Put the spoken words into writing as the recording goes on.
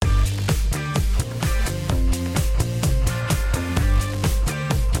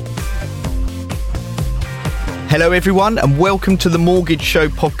Hello everyone and welcome to the Mortgage Show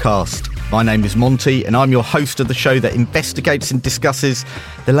podcast. My name is Monty and I'm your host of the show that investigates and discusses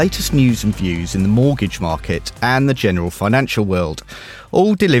the latest news and views in the mortgage market and the general financial world,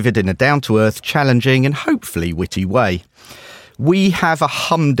 all delivered in a down-to-earth, challenging and hopefully witty way. We have a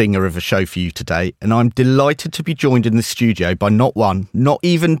humdinger of a show for you today, and I'm delighted to be joined in the studio by not one, not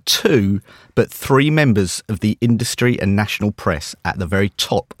even two, but three members of the industry and national press at the very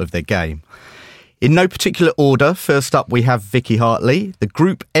top of their game. In no particular order, first up we have Vicky Hartley, the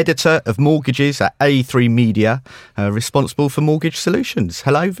Group Editor of Mortgages at A3 Media, responsible for Mortgage Solutions.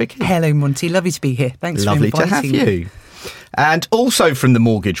 Hello, Vicky. Hello, Monty. Lovely to be here. Thanks for inviting me. Lovely to have you. And also from the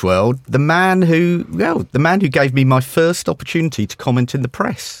mortgage world, the man who gave me my first opportunity to comment in the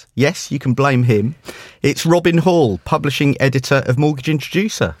press. Yes, you can blame him. It's Robin Hall, Publishing Editor of Mortgage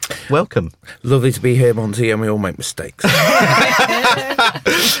Introducer. Welcome. Lovely to be here, Monty, and we all make mistakes.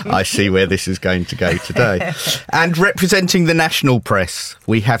 I see where this is going to go today. And representing the national press,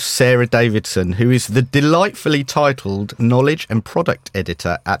 we have Sarah Davidson, who is the delightfully titled Knowledge and Product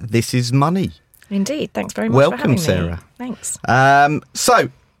Editor at This Is Money. Indeed. Thanks very much Welcome, for having Sarah. me. Thanks. So,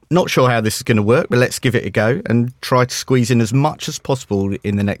 not sure how this is going to work, but let's give it a go and try to squeeze in as much as possible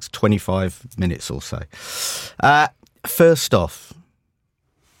in the next 25 minutes or so. First off,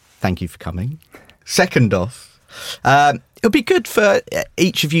 thank you for coming. Second off, it'll be good for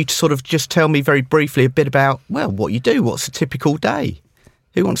each of you to sort of just tell me very briefly a bit about, well, what you do. What's a typical day?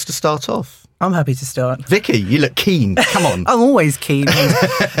 Who wants to start off? I'm happy to start. Vicky, you look keen. Come on. I'm always keen.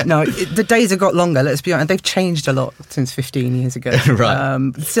 No, the days have got longer, let's be honest. They've changed a lot since 15 years ago.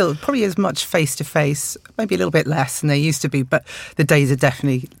 Right. Still, probably as much face-to-face, maybe a little bit less than they used to be, but the days are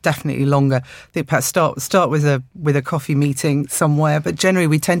definitely longer. I think perhaps start with a coffee meeting somewhere, but generally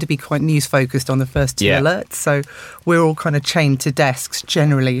we tend to be quite news-focused on the first two alerts, so we're all kind of chained to desks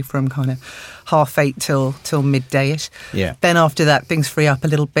generally from kind of 8:30 till midday-ish. Yeah. Then after that, things free up a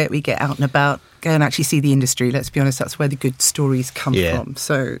little bit. We get out and about, go and actually see the industry. Let's be honest, that's where the good stories come from.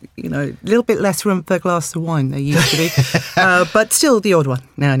 So, a little bit less room for a glass of wine there used to be. But still the odd one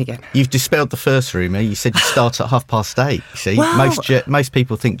now and again. You've dispelled the first rumour. You said you start at 8:30. You see, well, most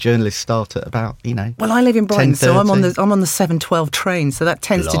people think journalists start at about, Well, I live in Brighton, 10:30. so I'm on the 7:12 train, so that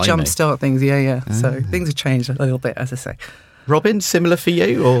tends to jumpstart things. Yeah. So things have changed a little bit, as I say. Robin, similar for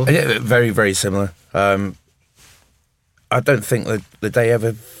you, or Yeah, very, very similar. I don't think the day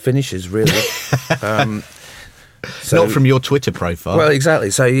ever finishes, really. not from your Twitter profile? Well,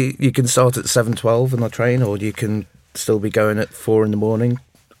 exactly. So you can start at 7:12 on the train, or you can still be going at 4 a.m,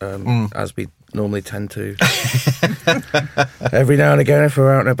 as we normally tend to. Every now and again, if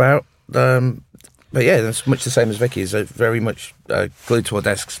we're out and about. But yeah, that's much the same as Vicky's. Very much glued to our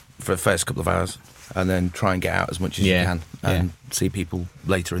desks for the first couple of hours, and then try and get out as much as you can and see people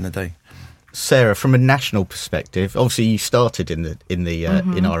later in the day. Sarah, from a national perspective, obviously you started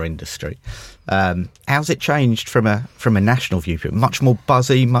in our industry. How's it changed from a national viewpoint? Much more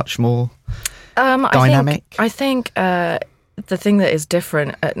buzzy, much more dynamic. I think the thing that is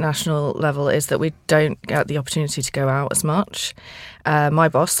different at national level is that we don't get the opportunity to go out as much. My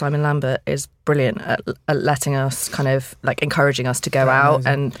boss, Simon Lambert, is brilliant at letting us kind of like encouraging us to go out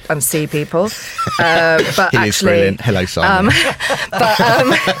and see people. But he actually, is brilliant. Hello, Simon. But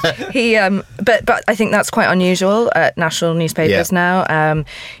I think that's quite unusual at national newspapers now.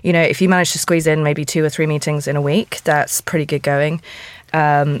 If you manage to squeeze in maybe 2 or 3 meetings in a week, that's pretty good going.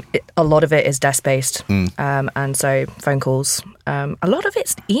 A lot of it is desk-based, and so phone calls. A lot of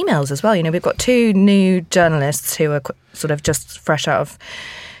it's emails as well. We've got 2 new journalists who are sort of just fresh out of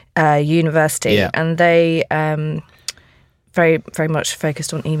university, and they very, very much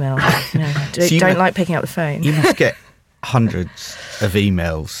focused on email. Don't like picking up the phone. You must get hundreds of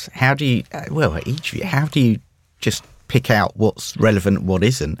emails. How do you? Each of you. How do you just pick out what's relevant, and what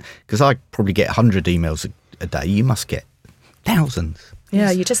isn't? Because I probably get 100 emails a day. You must get thousands. Yeah,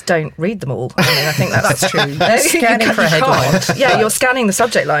 you just don't read them all. I think that's true. You're scanning for a headline. Yeah, you're scanning the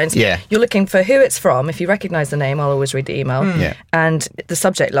subject lines. Yeah. You're looking for who it's from. If you recognise the name, I'll always read the email. Yeah. And the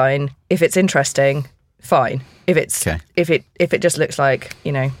subject line, if it's interesting, fine. If if it just looks like,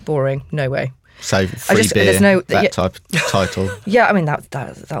 boring, no way. So free beer, type of title. Yeah,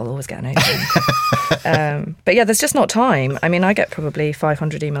 that'll always get an open. But yeah, there's just not time. I get probably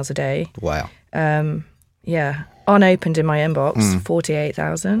 500 emails a day. Wow. Yeah. Unopened in my inbox,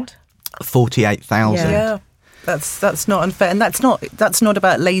 48,000. 48,000. Yeah. That's not unfair, and that's not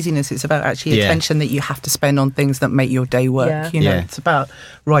about laziness. It's about actually attention that you have to spend on things that make your day work. It's about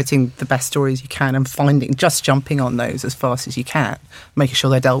writing the best stories you can and jumping on those as fast as you can, making sure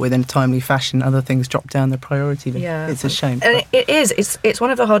they're dealt with in a timely fashion. Other things drop down the priority list. Yeah, it's a shame. And it is. It's one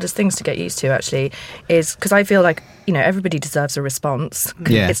of the hardest things to get used to. Actually, is because I feel like everybody deserves a response.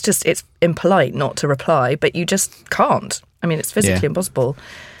 Yeah. It's impolite not to reply, but you just can't. I mean, it's physically impossible.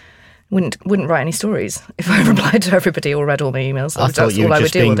 Wouldn't write any stories if I replied to everybody or read all my emails. I thought you were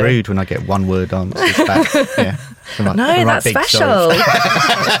just being rude when I get one word answers back. Yeah. No, that's special.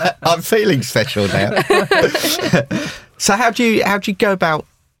 I'm feeling special now. So how do you go about?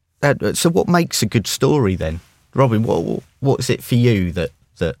 So what makes a good story then, Robin? What is it for you that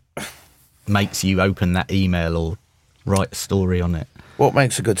makes you open that email or write a story on it? What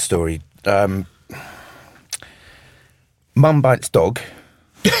makes a good story? Mum bites dog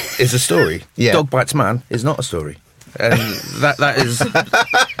is a story. Dog bites man is not a story. And that is in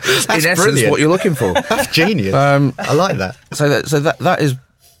essence brilliant. What you're looking for. That's genius. I like that. So that is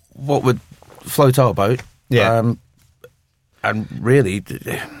what would float our boat. Yeah. And really,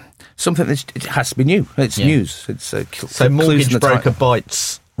 something that it has to be new. It's news. It's so Mortgage Broker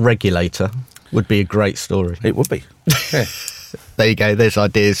Bites Regulator would be a great story. It would be. Yeah. There you go. There's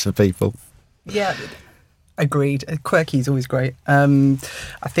ideas for people. Yeah. Agreed. Quirky is always great. I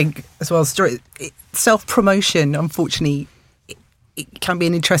think as well, self-promotion, unfortunately, it can be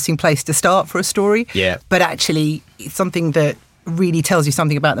an interesting place to start for a story. Yeah. But actually, it's something that really tells you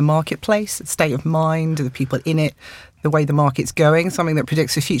something about the marketplace, the state of mind, the people in it, the way the market's going, something that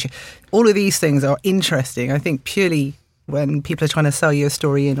predicts the future. All of these things are interesting, I think, purely when people are trying to sell you a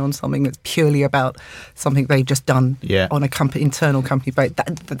story in on something that's purely about something they've just done on a internal company. But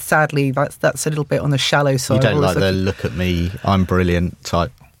that sadly, that's a little bit on the shallow side. You don't like the look at me, I'm brilliant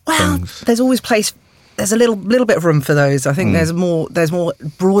type things. There's always there's a little bit of room for those. I think there's more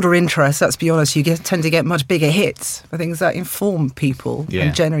broader interest. Let's be honest, you tend to get much bigger hits for things that inform people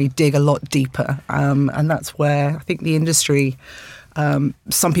and generally dig a lot deeper. And that's where I think the industry,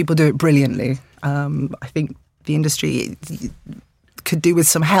 some people do it brilliantly. I think the industry could do with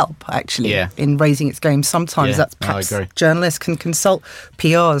some help, actually, in raising its game. Sometimes that's perhaps journalists can consult,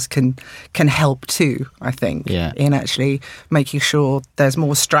 PRs can help too, I think, in actually making sure there's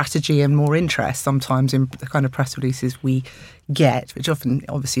more strategy and more interest sometimes in the kind of press releases we get, which often,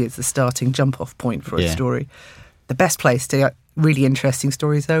 obviously, is the starting jump-off point for a story. The best place to get really interesting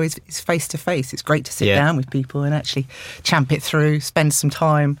stories, though, is face-to-face. It's great to sit down with people and actually champ it through, spend some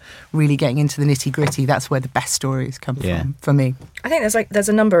time really getting into the nitty-gritty. That's where the best stories come from, for me. I think there's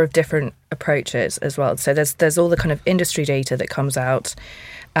a number of different approaches as well. So there's all the kind of industry data that comes out,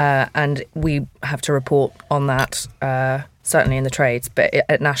 and we have to report on that, certainly in the trades. But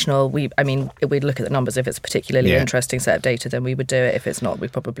at National, we'd look at the numbers. If it's a particularly interesting set of data, then we would do it. If it's not, we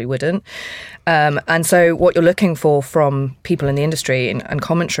probably wouldn't. And so what you're looking for from people in the industry and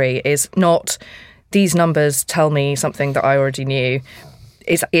commentary is not these numbers tell me something that I already knew.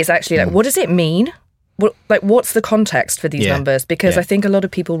 It's actually like, what does it mean? What's the context for these numbers? Because I think a lot of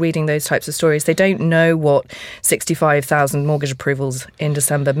people reading those types of stories, they don't know what 65,000 mortgage approvals in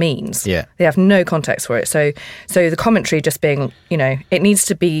December means. Yeah. They have no context for it. So the commentary just being, it needs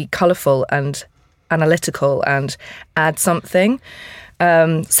to be colourful and analytical and add something.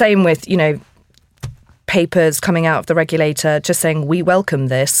 Same with, papers coming out of the regulator just saying we welcome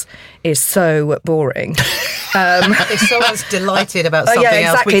this is so boring. If someone's delighted about something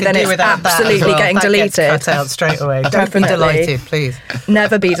else, we can then do it's without that. absolutely getting that deleted. Gets cut out straight away. Don't be delighted, please.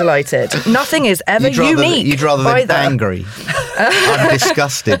 Never be delighted. Nothing is ever unique. You'd rather than angry. I'm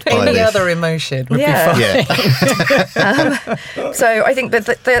disgusted by Any this. other emotion would be fine. So I think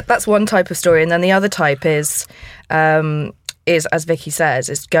that's one type of story, and then the other type is, as Vicky says,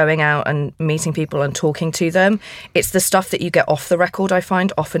 is going out and meeting people and talking to them. It's the stuff that you get off the record, I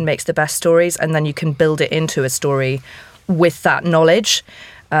find, often makes the best stories, and then you can build it into a story with that knowledge.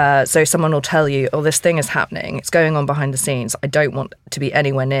 So someone will tell you, this thing is happening. It's going on behind the scenes. I don't want to be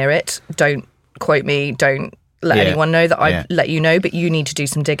anywhere near it. Don't quote me. Don't let anyone know that I've let you know, but you need to do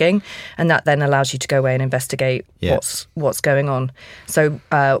some digging. And that then allows you to go away and investigate what's going on. So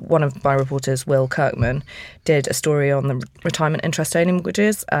one of my reporters, Will Kirkman, did a story on the retirement interest-only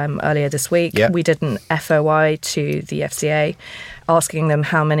mortgages earlier this week. Yep. We did an FOI to the FCA asking them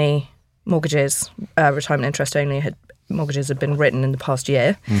how many mortgages, retirement interest-only mortgages had been written in the past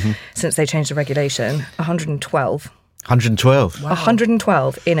year since they changed the regulation. 112. 112? Wow.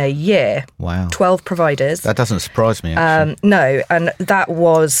 112 in a year. Wow. 12 providers. That doesn't surprise me, actually. No, and that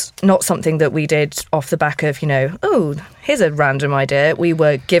was not something that we did off the back of, here's a random idea. We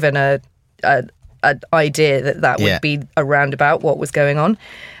were given a an idea that would be around about what was going on.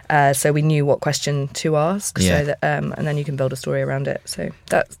 So we knew what question to ask, so that, and then you can build a story around it. So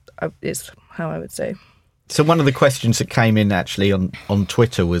that is how I would say. So one of the questions that came in actually on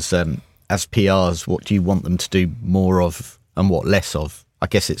Twitter was, as PRs, what do you want them to do more of and what less of? I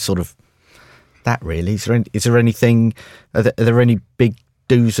guess it's sort of that really. Is there anything? Are there any big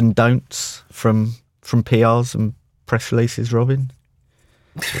do's and don'ts from PRs and press releases, Robin?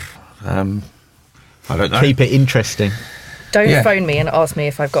 I don't know. Keep it interesting. Don't phone me and ask me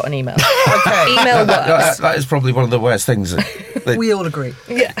if I've got an email. Okay. Email works. That is probably one of the worst things. We all agree.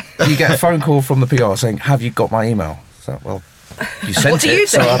 Yeah. You get a phone call from the PR saying, "Have you got my email?" So, well, you sent What do you it,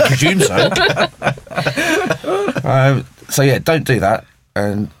 so think? I presume so. So yeah, don't do that.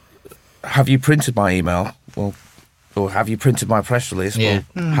 And have you printed my email? Well, or have you printed my press release? Yeah.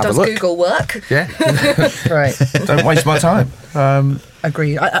 Well, have Does a look. Google work? Yeah. Right. Don't waste my time.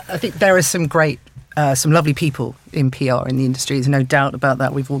 Agree. I think there are some lovely people in PR in the industry. There's no doubt about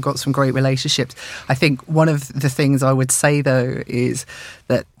that. We've all got some great relationships. I think one of the things I would say, though, is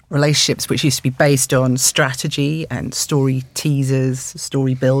that relationships which used to be based on strategy and story teasers,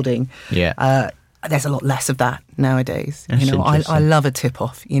 story building, there's a lot less of that nowadays. That's I love a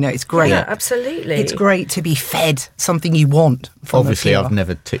tip-off. It's great. Yeah, absolutely. It's great to be fed something you want from Obviously, a PR. I've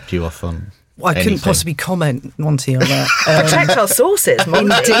never tipped you off on I couldn't anything. possibly comment, Monty, on that. Protect our sources,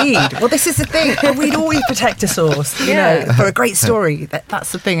 Monty. Indeed. Well, this is the thing. We'd always protect a source, for a great story.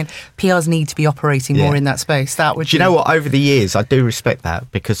 That's the thing. And PRs need to be operating more in that space. That would. Do you know what? Over the years, I do respect that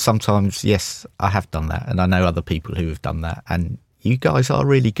because sometimes, yes, I have done that, and I know other people who have done that, and you guys are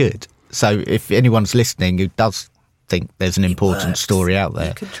really good. So if anyone's listening who does think there's an important story out there,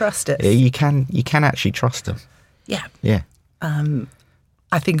 You could trust it. You can actually trust them. Yeah. Yeah.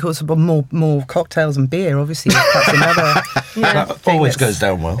 I think also more cocktails and beer, obviously. That's another That always goes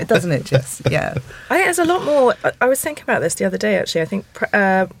down well. doesn't it? Just, yeah. I think there's a lot more. I was thinking about this the other day, actually. I think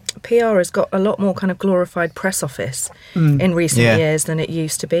PR has got a lot more kind of glorified press office in recent years than it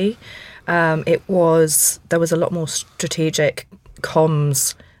used to be. There was a lot more strategic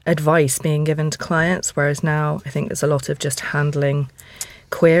comms advice being given to clients, whereas now I think there's a lot of just handling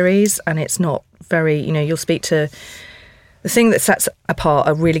queries, and it's not very, you'll speak to the thing that sets apart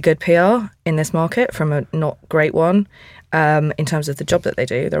a really good PR in this market from a not great one, in terms of the job that they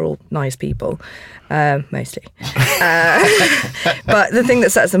do. They're all nice people, mostly. But the thing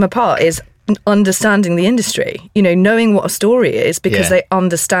that sets them apart is understanding the industry, knowing what a story is because they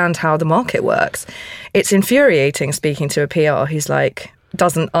understand how the market works. It's infuriating speaking to a PR who's like,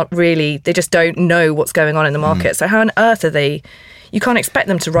 they just don't know what's going on in the market. So how on earth are they? You can't expect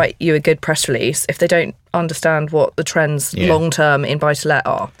them to write you a good press release if they don't understand what the trends long term in buy-to-let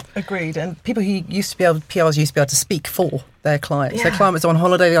are. Agreed. And people who PRs used to be able to speak for their clients. Their client was on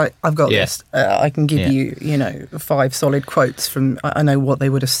holiday, they're like, I've got this. I can give you, 5 solid quotes from, I know what they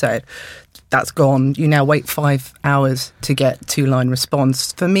would have said. That's gone. You now wait 5 hours to get 2-line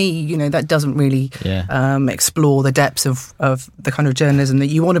response. For me, that doesn't really explore the depths of the kind of journalism that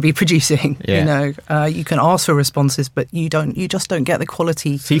you want to be producing. Yeah. You can ask for responses, but you just don't get the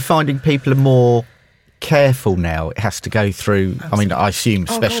quality. So you're finding people are more careful now. It has to go through. I mean, I assume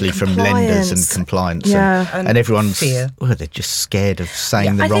especially from lenders and compliance, and everyone's they're just scared of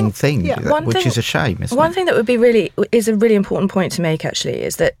saying the wrong thing, which is a shame. Isn't one it? thing that is a really important point to make actually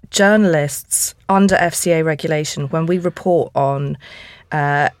is that journalists under FCA regulation, when we report on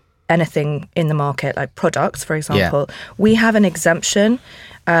anything in the market, like products, for example, we have an exemption.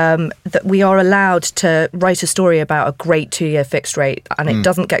 That we are allowed to write a story about a great 2-year fixed rate, and it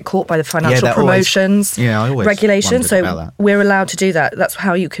doesn't get caught by the financial promotions regulation. So we're allowed to do that. That's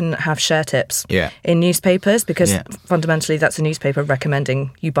how you can have share tips in newspapers, because fundamentally that's a newspaper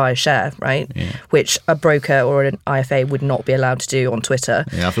recommending you buy a share, right? Yeah. Which a broker or an IFA would not be allowed to do on Twitter.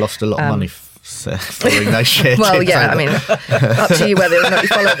 Yeah, I've lost a lot of money following those share well, tips. I mean, up to you whether or not you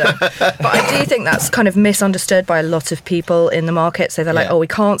follow them. But I do think that's kind of misunderstood by a lot of people in the market. So they're like, oh, we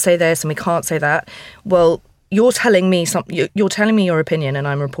can't say this and we can't say that. Well, you're telling me you're telling me your opinion and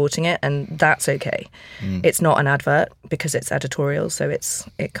I'm reporting it, and that's okay. It's not an advert because it's editorial, so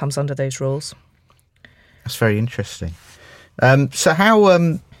it comes under those rules. That's very interesting. So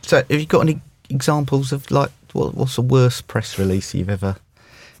how? So have you got any examples of like what's the worst press release you've ever?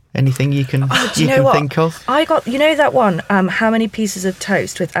 Anything you can think of? I got that one. How many pieces of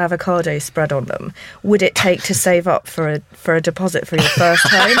toast with avocado spread on them would it take to save up for a deposit for your first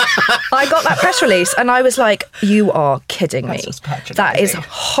home? I got that press release and I was like, "You are kidding me! That is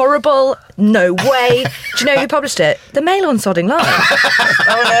horrible. No way." Do you know who published it? The Mail on Sodding Line.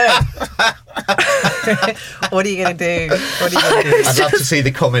 Oh no! What are you going to do? What are you going to do? I'd love to see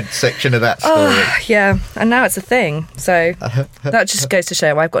the comment section of that story. Yeah, and now it's a thing. So that just goes to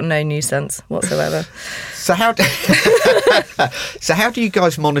show I've got no news sense whatsoever. So how do you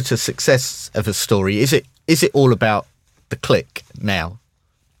guys monitor success of a story? Is it all about the click now?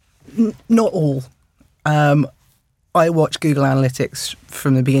 Not all. I watch Google Analytics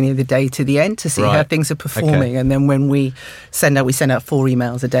from the beginning of the day to the end to see how things are performing. Okay. And then when we send out 4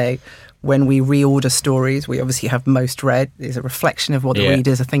 emails a day. When we reorder stories, we obviously have most read. There's a reflection of what the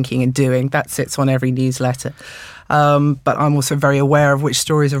readers are thinking and doing. That sits on every newsletter. But I'm also very aware of which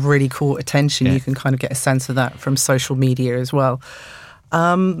stories have really caught attention. Yeah. You can kind of get a sense of that from social media as well.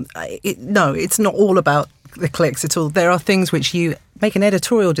 It's not all about the clicks at all. There are things which you make an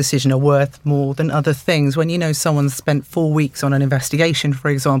editorial decision are worth more than other things. When you know someone's spent 4 weeks on an investigation, for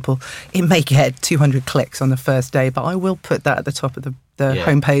example, it may get 200 clicks on the first day, but I will put that at the top of the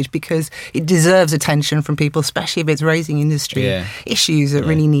homepage because it deserves attention from people, especially if it's raising industry issues that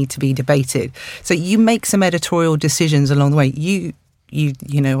really need to be debated. So you make some editorial decisions along the way. You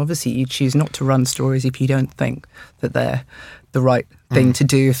obviously you choose not to run stories if you don't think that they're the right thing to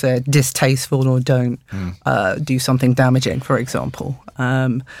do, if they're distasteful or don't do something damaging, for example.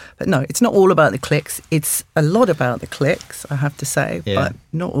 But no, it's not all about the clicks. It's a lot about the clicks, I have to say, but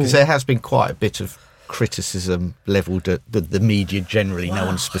not all. Because there has been quite a bit of criticism levelled at the media generally, no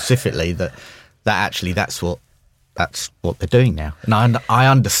one specifically, that actually that's what they're doing now. And I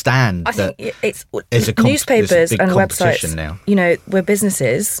understand that it's newspapers and websites now. We're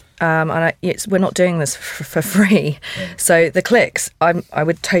businesses, and we're not doing this for free. So the clicks, I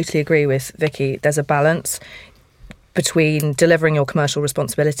would totally agree with Vicky. There's a balance between delivering your commercial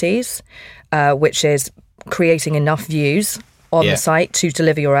responsibilities, which is creating enough views on the site to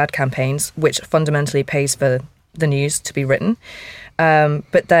deliver your ad campaigns, which fundamentally pays for the news to be written.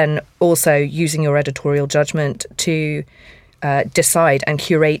 But then also using your editorial judgment to decide and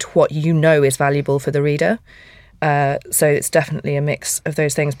curate what you know is valuable for the reader. So it's definitely a mix of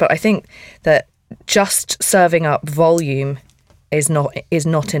those things. But I think that just serving up volume is not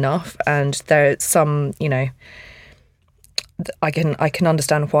enough. And there's some, I can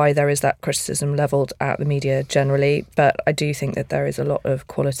understand why there is that criticism levelled at the media generally, but I do think that there is a lot of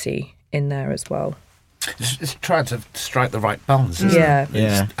quality in there as well. It's trying to strike the right balance, isn't it?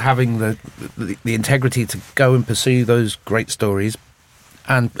 It's having the integrity to go and pursue those great stories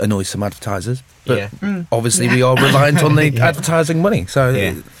and annoy some advertisers. But obviously we are reliant on the advertising money.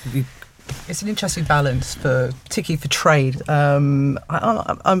 So it's an interesting balance, particularly for trade. I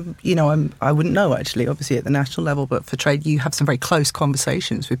wouldn't know actually, obviously at the national level, but for trade, you have some very close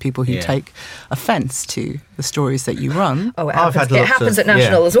conversations with people who take offence to the stories that you run. Oh, it happens at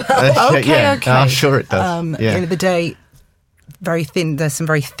national as well. Okay. I'm sure it does. At the end of the day, very thin. There's some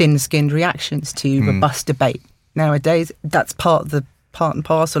very thin-skinned reactions to robust debate nowadays. That's part and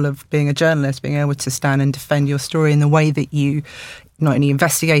parcel of being a journalist, being able to stand and defend your story in the way that you not only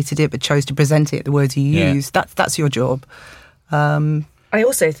investigated it but chose to present it, the words you use. That's your job. I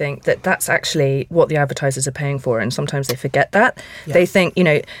also think that that's actually what the advertisers are paying for, and sometimes they forget that. Yeah. They think,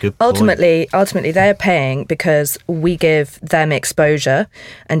 ultimately they're paying because we give them exposure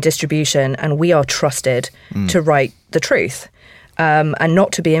and distribution, and we are trusted to write the truth, and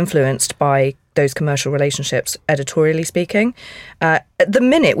not to be influenced by those commercial relationships, editorially speaking. The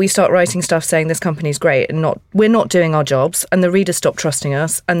minute we start writing stuff saying this company's great and we're not doing our jobs, and the readers stop trusting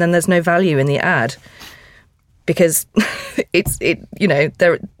us, and then there's no value in the ad because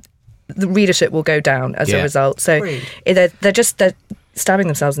the readership will go down as a result. So they're stabbing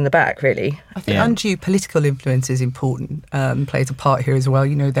themselves in the back, really. I think undue political influence is important, plays a part here as well.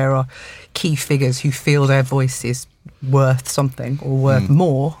 There are key figures who feel their voice is worth something or worth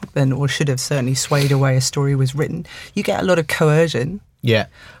more than, or should have certainly swayed away a story was written. You get a lot of coercion. Yeah.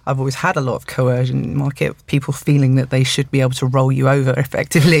 I've always had a lot of coercion in the market, people feeling that they should be able to roll you over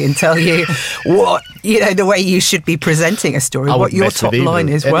effectively and tell you what, the way you should be presenting a story, what your top line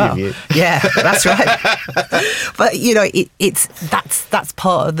is. Well, yeah, that's right. But, that's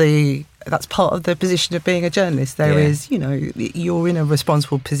part of the position of being a journalist. There is, you're in a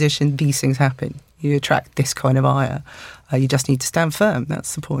responsible position. These things happen. You attract this kind of ire. You just need to stand firm.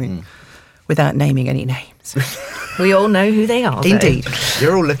 That's the point. Without naming any names. We all know who they are. Indeed.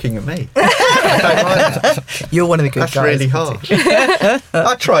 You're all looking at me. You're one of the good guys. That's really harsh.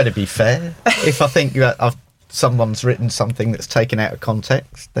 I try to be fair. If I think that someone's written something that's taken out of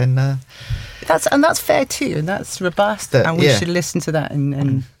context, then... That's fair too, and that's robust, and we should listen to that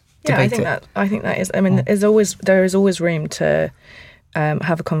and debate it. I think that is... I mean, there is always room to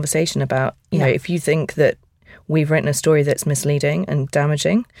have a conversation about, if you think that we've written a story that's misleading and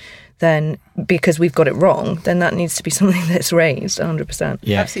damaging, then because we've got it wrong, then that needs to be something that's raised 100%.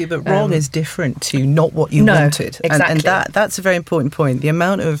 Yeah. Absolutely, but wrong is different to not what you wanted. Exactly. And that's a very important point. The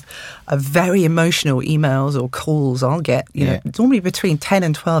amount of very emotional emails or calls I'll get, you know, it's normally between 10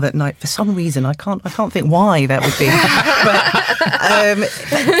 and 12 at night. For some reason, I can't think why that would be.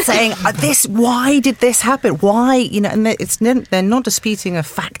 But saying, why did this happen? Why, you know, and they're not disputing a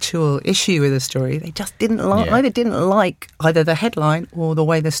factual issue with the story. They just didn't like either the headline or the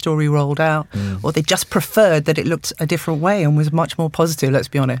way the story rolled out, or they just preferred that it looked a different way and was much more positive, let's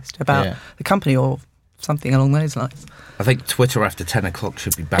be honest, about the company or something along those lines. I think Twitter after 10 o'clock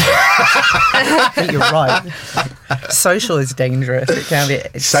should be banned. I think you're right. Social is dangerous. It can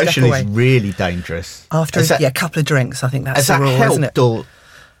be. Social is really dangerous. After a couple of drinks, I think that's the has rule, that helped isn't it? or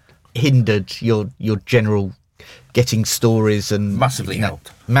hindered your general getting stories and Massively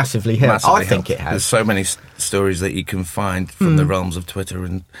helped. Massively helped. I think it has. There's so many stories that you can find from the realms of Twitter,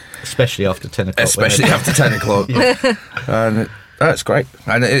 and especially after 10 o'clock. Especially after 10 o'clock. And that's great.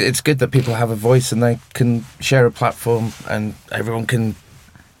 And it's good that people have a voice and they can share a platform and everyone can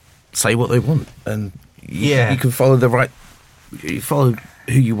say what they want. And you can follow you follow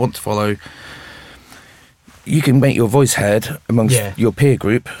who you want to follow. You can make your voice heard amongst your peer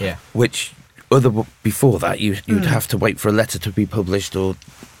group, which before that you'd have to wait for a letter to be published or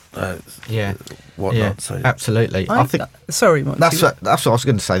whatnot. Yeah, so absolutely. I think sorry, Monty. that's what I was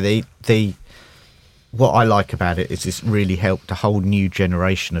going to say. The what I like about it is it's really helped a whole new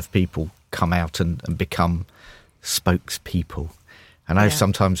generation of people come out and become spokespeople. I know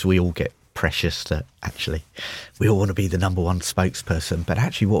sometimes we all get precious that actually we all want to be the number one spokesperson, but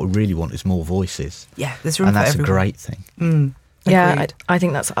actually what we really want is more voices. Yeah, there's room and for that's everyone. a great thing. Yeah, I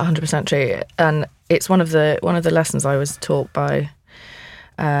think that's 100% true, and it's one of the lessons I was taught by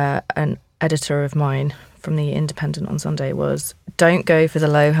an editor of mine from the Independent on Sunday was don't go for the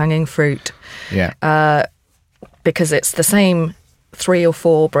low hanging fruit. Yeah, because it's the same 3 or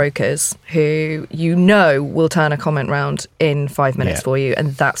 4 brokers who will turn a comment round in 5 minutes for you,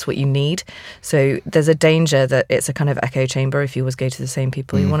 and that's what you need. So there's a danger that it's a kind of echo chamber if you always go to the same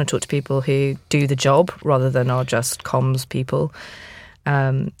people. You want to talk to people who do the job rather than are just comms people.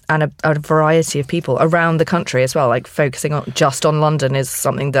 And a variety of people around the country as well, like focusing just on London is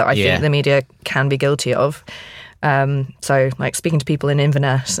something that I think the media can be guilty of. So like speaking to people in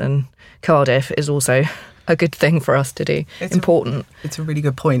Inverness and Cardiff is also a good thing for us to do. It's important. It's a really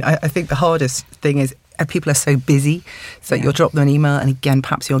good point. I think the hardest thing is people are so busy, so you'll drop them an email and again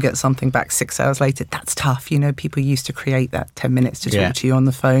perhaps you'll get something back 6 hours later. That's tough. You know, people used to create that 10 minutes to talk to you on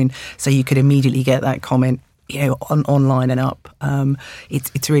the phone so you could immediately get that comment, you know, online and up.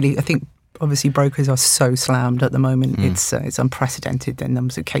 It's really, I think obviously brokers are so slammed at the moment. It's unprecedented, the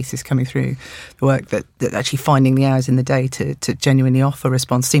numbers of cases coming through the work that actually finding the hours in the day to genuinely offer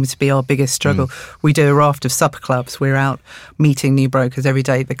response seems to be our biggest struggle. We do a raft of supper clubs. We're out meeting new brokers every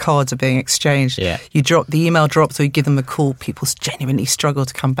day. The cards are being exchanged. You drop the email drops or you give them a call. People genuinely struggle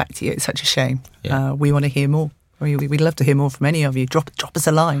to come back to you. It's such a shame. We want to hear more. We'd love to hear more from any of you. Drop us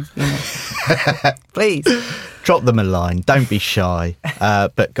a line, you know. Please. Drop them a line. Don't be shy.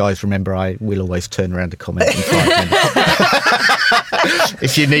 But guys, remember, I will always turn around a comment in 5 minutes.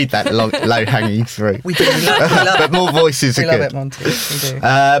 If you need that low-hanging fruit. We do. We love but more voices are we good. love it, Monty. We do.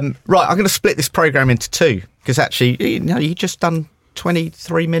 Right, I'm going to split this programme into 2 because actually, you just done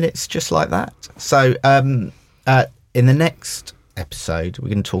 23 minutes just like that. So in the next episode, we're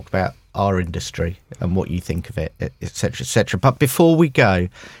going to talk about our industry and what you think of it, etc., etc. But before we go,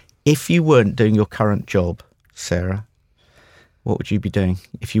 if you weren't doing your current job, Sarah, what would you be doing?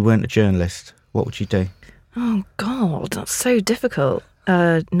 If you weren't a journalist, what would you do? Oh, God, that's so difficult.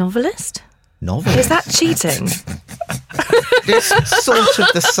 Novelist? Novelist? Is that cheating? It's sort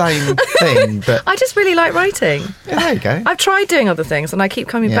of the same thing, but... I just really like writing. Yeah, there you go. I've tried doing other things and I keep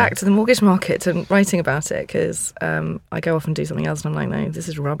coming back to the mortgage market and writing about it because I go off and do something else and I'm like, no, this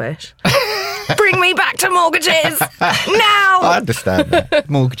is rubbish. Bring me back to mortgages now. I understand that.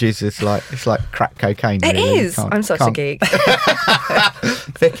 Mortgages is like crack cocaine. It really. is. I'm such a geek.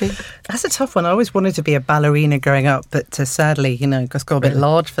 Vicky? That's a tough one. I always wanted to be a ballerina growing up, but sadly, just got a bit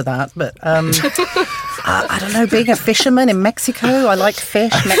large for that. But I don't know, being a fisherman in Mexico, I like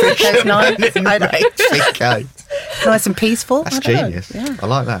fish. Mexico's nice. Mexico. Nice and peaceful. That's genius. Yeah. I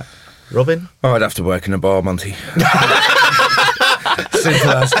like that. Robin? Oh, I'd have to work in a bar, Monty.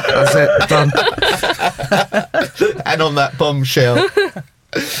 Simple as. That's it. Done. And on that bombshell.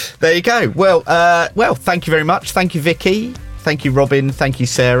 There you go. Well, thank you very much. Thank you, Vicky. Thank you, Robin. Thank you,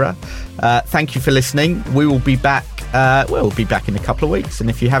 Sarah. Thank you for listening. We will be back we'll be back in a couple of weeks. And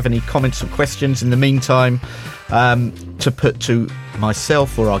if you have any comments or questions in the meantime to put to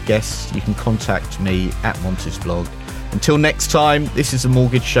myself or our guests, you can contact me at Monty's blog. Until next time, this is The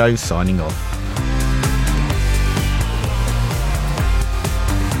Mortgage Show signing off.